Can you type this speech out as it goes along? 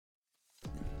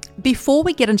Before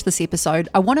we get into this episode,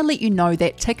 I want to let you know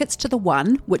that tickets to The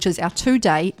One, which is our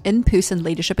 2-day in-person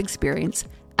leadership experience,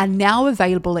 are now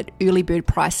available at early bird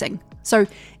pricing. So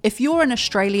if you're in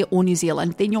Australia or New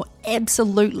Zealand, then you're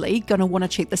absolutely going to want to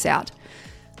check this out.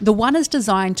 The One is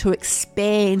designed to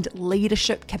expand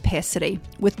leadership capacity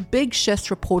with big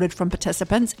shifts reported from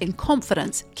participants in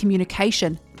confidence,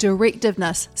 communication,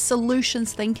 directiveness,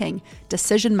 solutions thinking,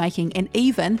 decision making, and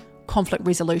even conflict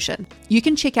resolution. You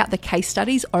can check out the case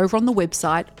studies over on the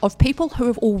website of people who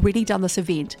have already done this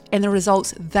event and the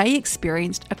results they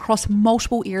experienced across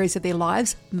multiple areas of their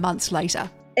lives months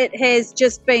later. It has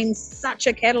just been such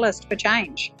a catalyst for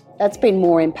change. That's been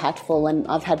more impactful, and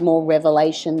I've had more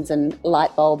revelations and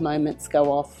light bulb moments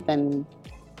go off than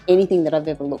anything that I've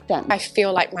ever looked at. I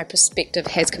feel like my perspective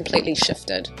has completely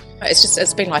shifted.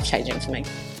 It's been life-changing for me.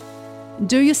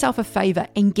 Do yourself a favour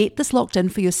and get this locked in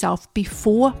for yourself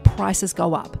before prices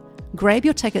go up. Grab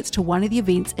your tickets to one of the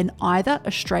events in either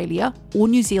Australia or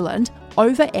New Zealand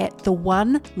over at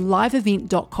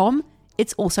theoneliveevent.com.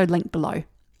 It's also linked below.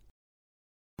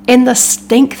 And the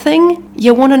stink thing,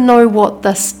 you want to know what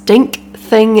the stink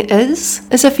thing is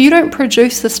if you don't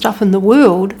produce the stuff in the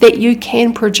world that you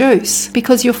can produce,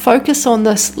 because you're focused on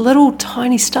this little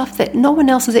tiny stuff that no one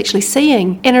else is actually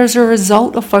seeing, and as a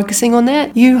result of focusing on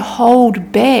that, you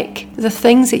hold back the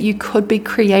things that you could be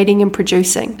creating and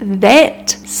producing. That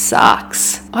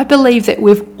sucks. I believe that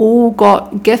we've all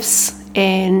got gifts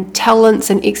and talents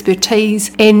and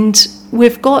expertise, and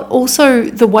we've got also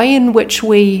the way in which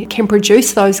we can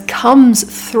produce those comes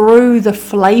through the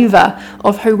flavour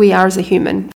of who we are as a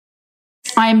human.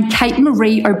 I'm Kate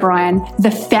Marie O'Brien,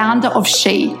 the founder of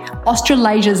She,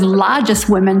 Australasia's largest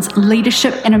women's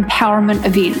leadership and empowerment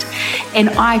event. And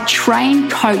I train,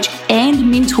 coach,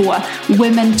 and mentor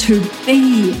women to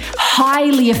be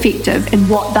highly effective in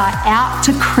what they're out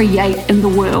to create in the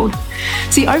world.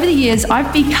 See, over the years,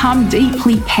 I've become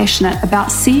deeply passionate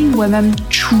about seeing women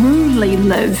truly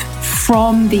live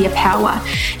from their power.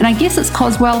 And I guess it's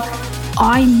because, well,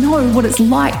 I know what it's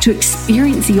like to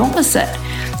experience the opposite.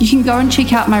 You can go and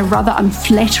check out my rather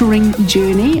unflattering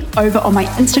journey over on my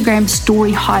Instagram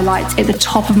story highlights at the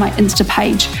top of my Insta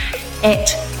page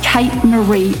at Kate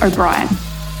Marie O'Brien.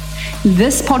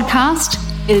 This podcast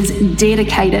is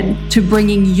dedicated to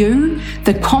bringing you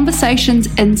the conversations,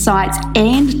 insights,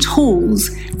 and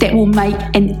tools that will make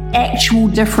an actual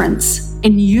difference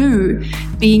in you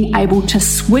being able to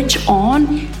switch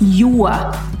on your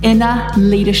inner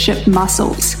leadership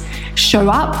muscles, show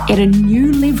up at a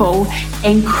new level,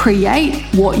 and create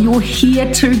what you're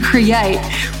here to create.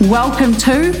 Welcome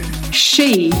to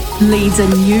She Leads a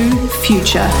New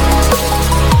Future.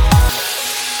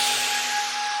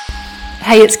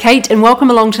 Hey, it's Kate, and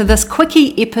welcome along to this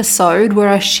quickie episode where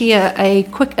I share a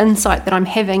quick insight that I'm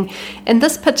having. And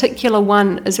this particular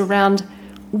one is around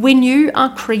when you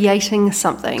are creating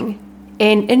something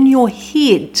and in your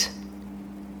head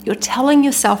you're telling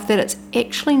yourself that it's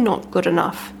actually not good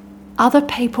enough. Other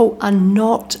people are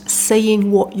not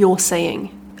seeing what you're seeing.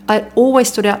 It always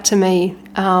stood out to me,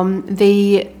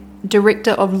 the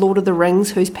director of Lord of the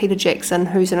Rings, who's Peter Jackson,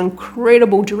 who's an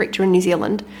incredible director in New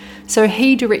Zealand. So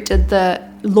he directed the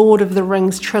Lord of the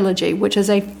Rings trilogy, which is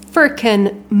a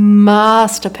freaking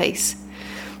masterpiece.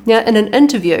 Now, in an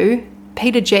interview,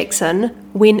 Peter Jackson,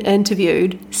 when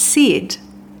interviewed, said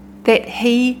that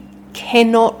he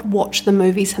cannot watch the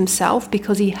movies himself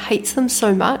because he hates them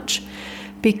so much,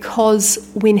 because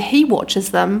when he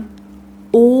watches them,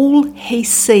 all he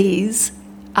sees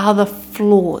are the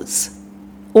flaws.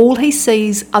 All he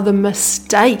sees are the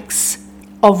mistakes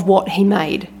of what he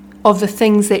made, of the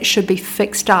things that should be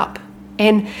fixed up.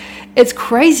 And it's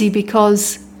crazy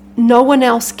because no one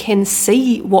else can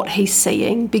see what he's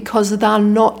seeing because they're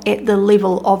not at the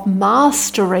level of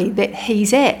mastery that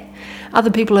he's at.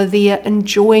 Other people are there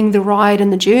enjoying the ride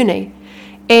and the journey.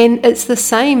 And it's the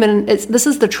same, and this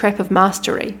is the trap of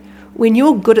mastery. When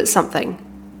you're good at something,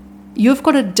 you've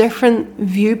got a different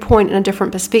viewpoint and a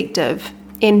different perspective,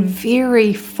 and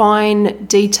very fine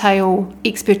detail,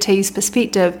 expertise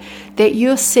perspective, that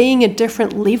you're seeing a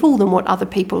different level than what other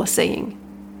people are seeing.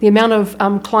 The amount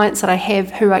of clients that I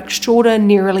have who are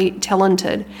extraordinarily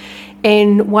talented,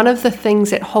 and one of the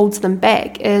things that holds them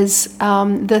back is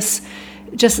this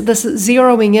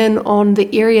zeroing in on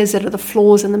the areas that are the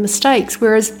flaws and the mistakes,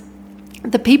 whereas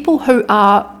the people who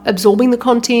are absorbing the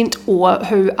content or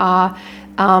who are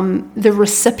the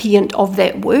recipient of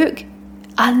that work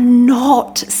are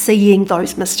not seeing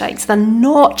those mistakes. They're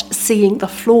not seeing the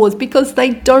flaws because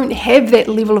they don't have that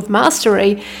level of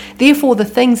mastery. Therefore, the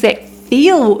things that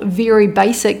feel very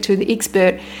basic to the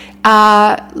expert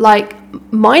are like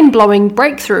mind-blowing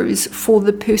breakthroughs for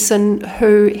the person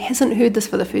who hasn't heard this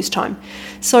for the first time.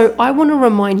 So I want to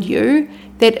remind you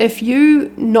that if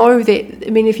you know that,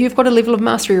 if you've got a level of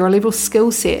mastery or a level of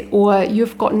skill set, or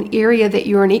you've got an area that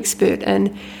you're an expert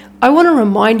in, I want to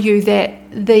remind you that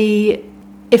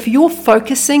if you're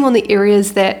focusing on the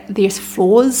areas that there's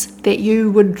flaws, that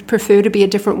you would prefer to be a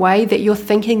different way, that you're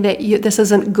thinking that this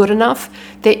isn't good enough,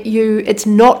 that it's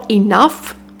not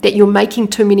enough, that you're making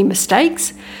too many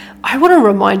mistakes, I want to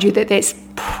remind you that that's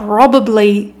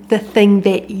probably the thing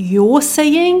that you're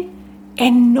seeing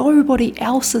and nobody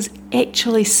else is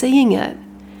actually seeing it.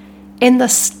 And the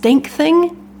stink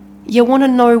thing, you want to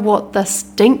know what the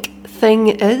stink thing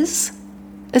is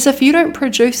if you don't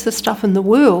produce the stuff in the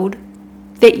world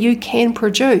that you can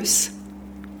produce,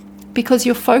 because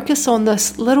you're focused on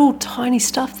this little tiny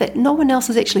stuff that no one else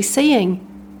is actually seeing,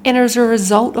 and as a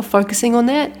result of focusing on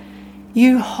that,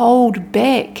 you hold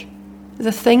back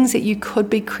the things that you could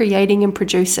be creating and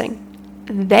producing.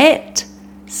 That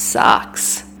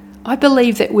sucks. I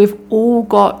believe that we've all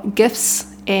got gifts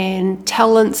and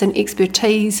talents and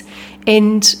expertise,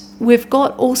 and we've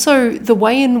got also the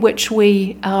way in which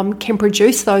we can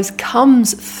produce those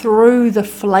comes through the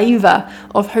flavor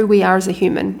of who we are as a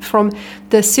human, from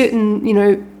the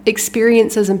certain,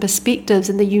 experiences and perspectives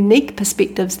and the unique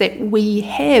perspectives that we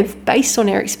have based on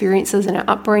our experiences and our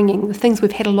upbringing, the things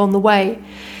we've had along the way.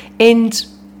 And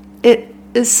it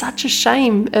is such a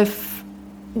shame if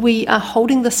we are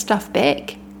holding this stuff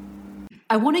back.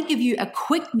 I want to give you a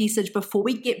quick message before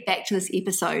we get back to this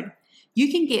episode.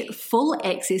 You can get full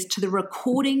access to the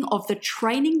recording of the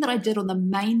training that I did on the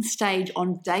main stage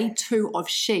on day 2 of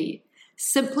She,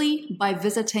 simply by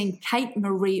visiting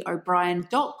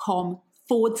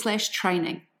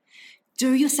katemarieobrien.com/training.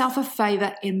 Do yourself a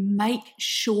favor and make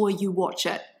sure you watch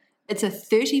it. It's a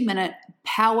 30-minute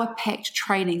power-packed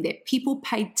training that people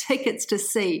paid tickets to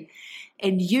see,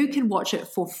 and you can watch it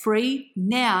for free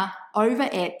now over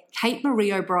at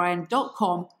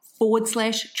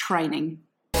katemarieobrien.com/training.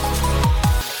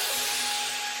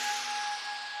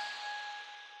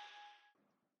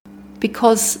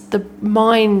 Because the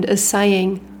mind is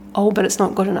saying, oh, but it's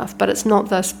not good enough, but it's not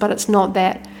this, but it's not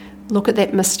that. Look at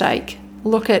that mistake.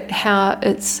 Look at how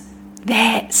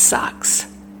that sucks.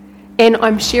 And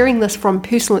I'm sharing this from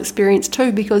personal experience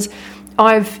too, because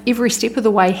I've every step of the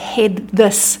way had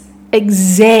this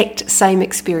exact same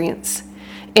experience.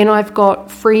 And I've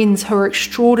got friends who are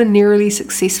extraordinarily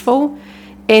successful,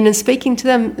 and in speaking to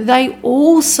them, they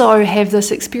also have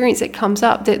this experience that comes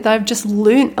up that they've just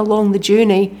learnt along the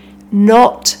journey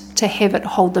not to have it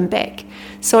hold them back.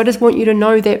 So I just want you to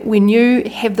know that when you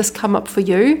have this come up for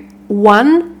you,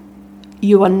 1,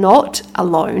 you are not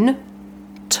alone.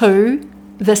 2,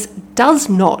 this does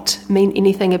not mean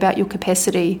anything about your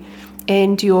capacity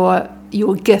and your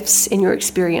gifts and your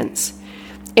experience.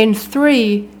 And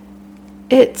 3,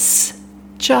 it's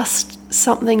just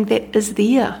something that is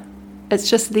there. It's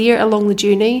just there along the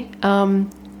journey. In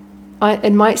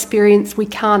my experience, we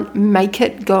can't make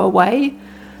it go away.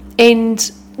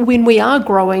 And when we are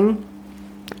growing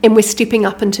and we're stepping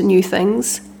up into new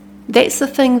things, that's the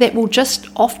thing that will just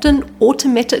often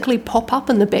automatically pop up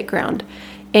in the background.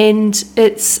 And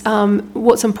it's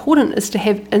what's important is to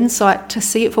have insight to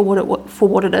see it for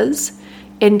what it is,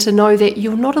 and to know that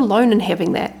you're not alone in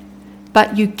having that.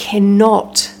 But you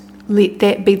cannot let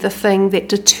that be the thing that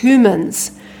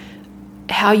determines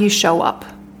how you show up,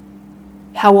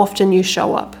 how often you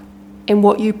show up, and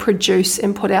what you produce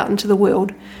and put out into the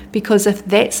world. Because if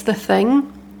that's the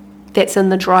thing that's in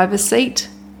the driver's seat,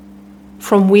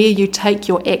 from where you take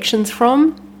your actions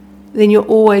from, then you're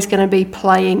always going to be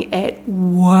playing at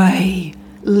way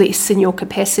less than your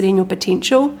capacity and your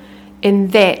potential.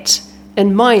 And that,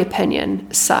 in my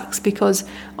opinion, sucks, because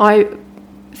I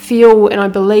feel and I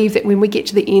believe that when we get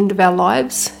to the end of our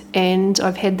lives, and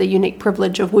I've had the unique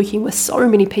privilege of working with so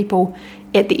many people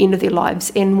at the end of their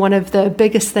lives, and one of the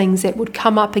biggest things that would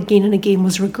come up again and again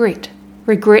was regret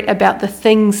about the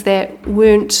things that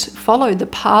weren't followed, the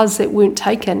paths that weren't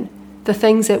taken, the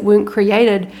things that weren't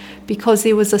created, because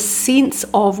there was a sense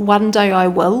of one day I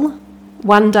will,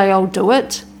 one day I'll do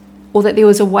it, or that there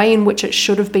was a way in which it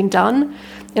should have been done.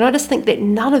 And I just think that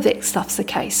none of that stuff's the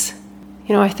case.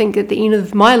 I think at the end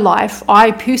of my life,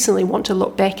 I personally want to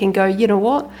look back and go, you know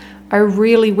what? I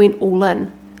really went all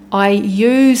in. I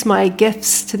use my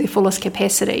gifts to their fullest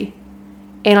capacity.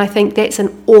 And I think that's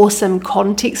an awesome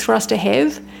context for us to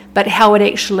have. But how it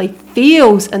actually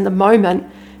feels in the moment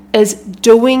is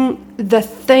doing the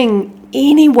thing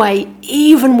anyway,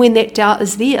 even when that doubt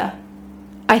is there.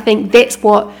 I think that's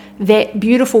what that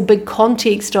beautiful big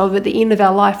context of at the end of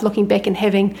our life looking back and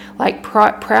having like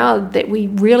proud that we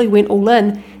really went all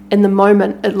in the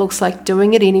moment, it looks like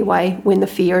doing it anyway when the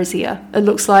fear is here. It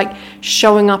looks like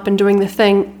showing up and doing the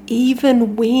thing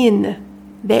even when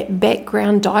that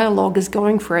background dialogue is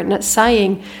going for it and it's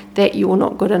saying that you're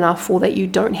not good enough or that you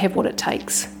don't have what it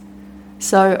takes.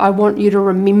 So I want you to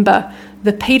remember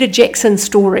the Peter Jackson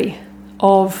story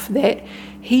of that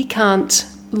he can't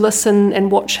listen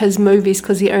and watch his movies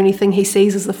because the only thing he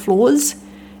sees is the flaws,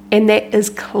 and that is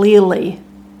clearly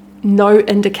no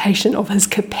indication of his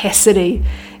capacity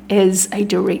as a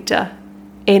director.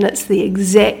 And it's the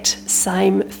exact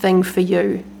same thing for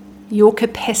you. Your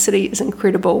capacity is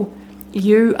incredible.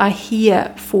 You are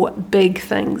here for big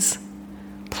things.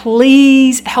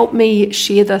 Please help me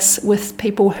share this with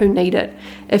people who need it.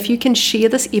 If you can share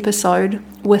this episode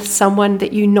with someone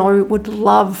that you know would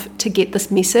love to get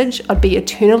this message, I'd be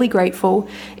eternally grateful.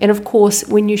 And of course,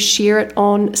 when you share it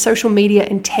on social media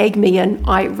and tag me in,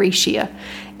 I reshare.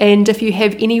 And if you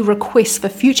have any requests for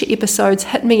future episodes,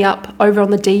 hit me up over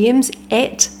on the DMs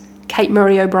at Kate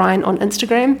Marie O'Brien on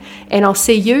Instagram. And I'll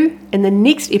see you in the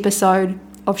next episode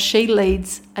of She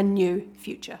Leads a New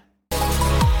Future.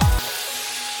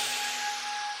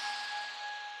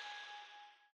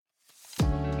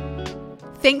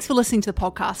 Thanks for listening to the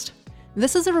podcast.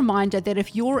 This is a reminder that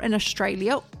if you're in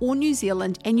Australia or New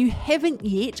Zealand and you haven't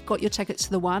yet got your tickets to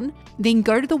the one, then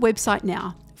go to the website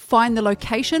now, find the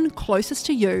location closest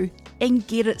to you and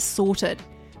get it sorted.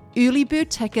 Early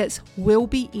bird tickets will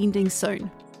be ending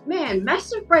soon. Man,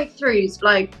 massive breakthroughs,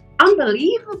 like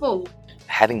unbelievable.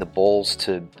 Having the balls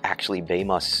to actually be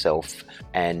myself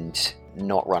and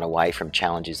not run away from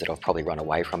challenges that I've probably run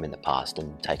away from in the past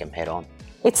and take them head on.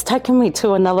 It's taken me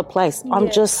to another place. Yeah.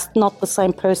 I'm just not the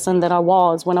same person that I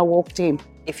was when I walked in.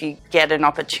 If you get an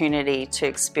opportunity to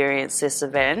experience this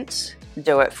event,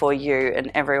 do it for you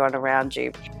and everyone around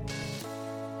you.